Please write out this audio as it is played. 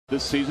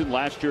This season,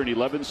 last year in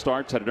 11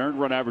 starts, had an earned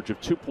run average of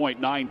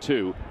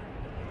 2.92.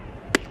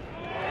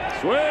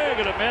 Swing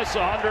and a miss,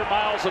 100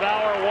 miles an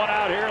hour, one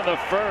out here in the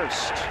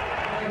first.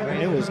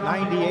 And it was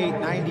 98,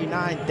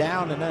 99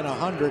 down and then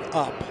 100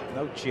 up.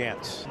 No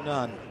chance,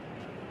 none.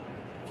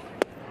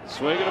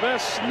 Swing and a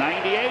miss,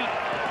 98.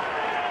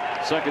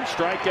 Second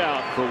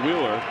strikeout for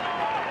Wheeler.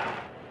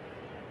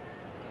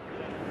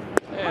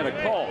 And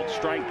a called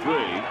strike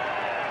three.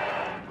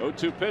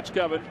 0-2 pitch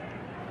coming.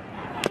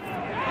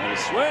 And a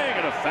swing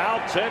and a foul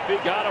tip. He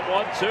got him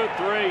 1, 2,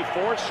 3.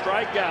 4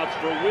 strikeouts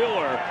for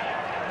Wheeler.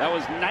 That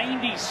was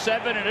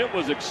 97, and it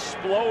was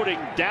exploding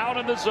down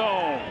in the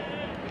zone.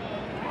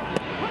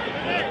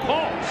 And a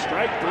call,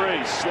 strike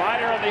three.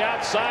 Slider on the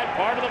outside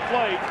part of the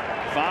plate.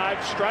 5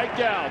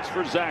 strikeouts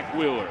for Zack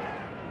Wheeler.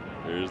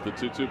 Here's the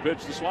 2-2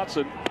 pitch to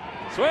Swanson.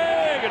 Swing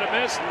and a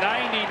miss,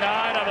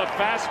 99 on the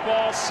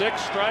fastball.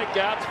 6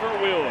 strikeouts for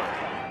Wheeler.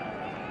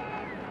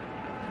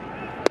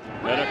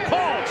 And a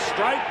called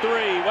strike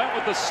three. Went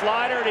with the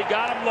slider and he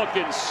got him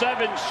looking.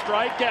 7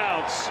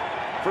 strikeouts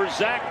for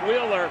Zack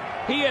Wheeler.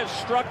 He has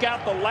struck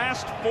out the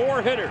last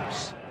 4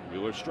 hitters.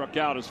 Wheeler struck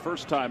out his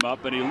first time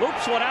up and he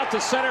loops one out to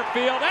center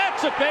field.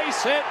 That's a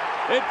base hit.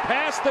 It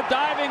passed the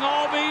diving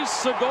Albies.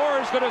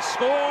 Segura is going to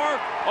score.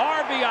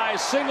 RBI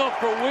single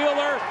for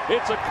Wheeler.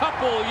 It's a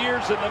couple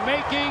years in the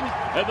making,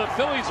 and the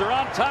Phillies are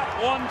on top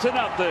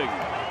 1-0.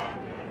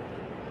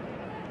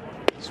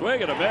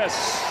 Swing and a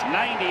miss.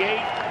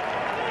 98.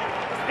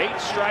 8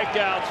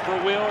 strikeouts for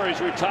Wheeler. He's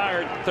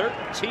retired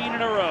 13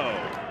 in a row.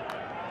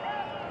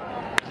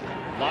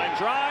 Line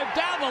drive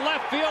down the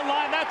left field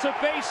line. That's a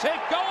base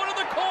hit going to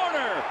the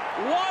corner.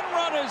 1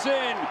 run is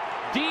in.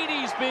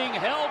 Didi's being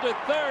held at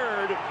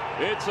third.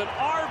 It's an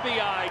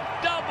RBI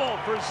double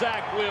for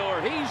Zack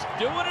Wheeler. He's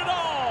doing it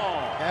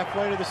all.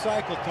 Halfway to the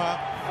cycle, Tom.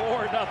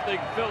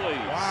 4-0 Phillies.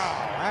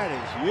 Wow, that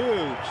is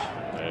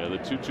huge. And the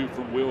 2-2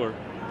 from Wheeler.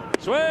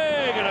 Swing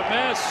and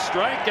a miss.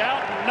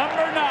 Strikeout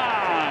number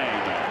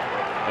 9.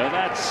 And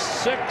that's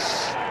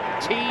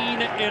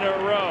 16 in a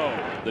row.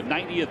 The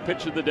 90th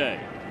pitch of the day.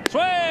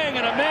 Swing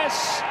and a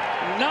miss.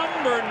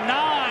 Number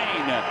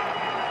 9.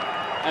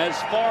 As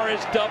far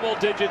as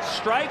double-digit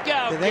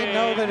strikeout Do they games,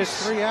 know that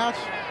it's 3 outs?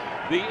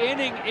 The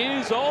inning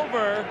is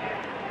over.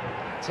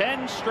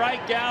 10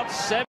 strikeouts, 7.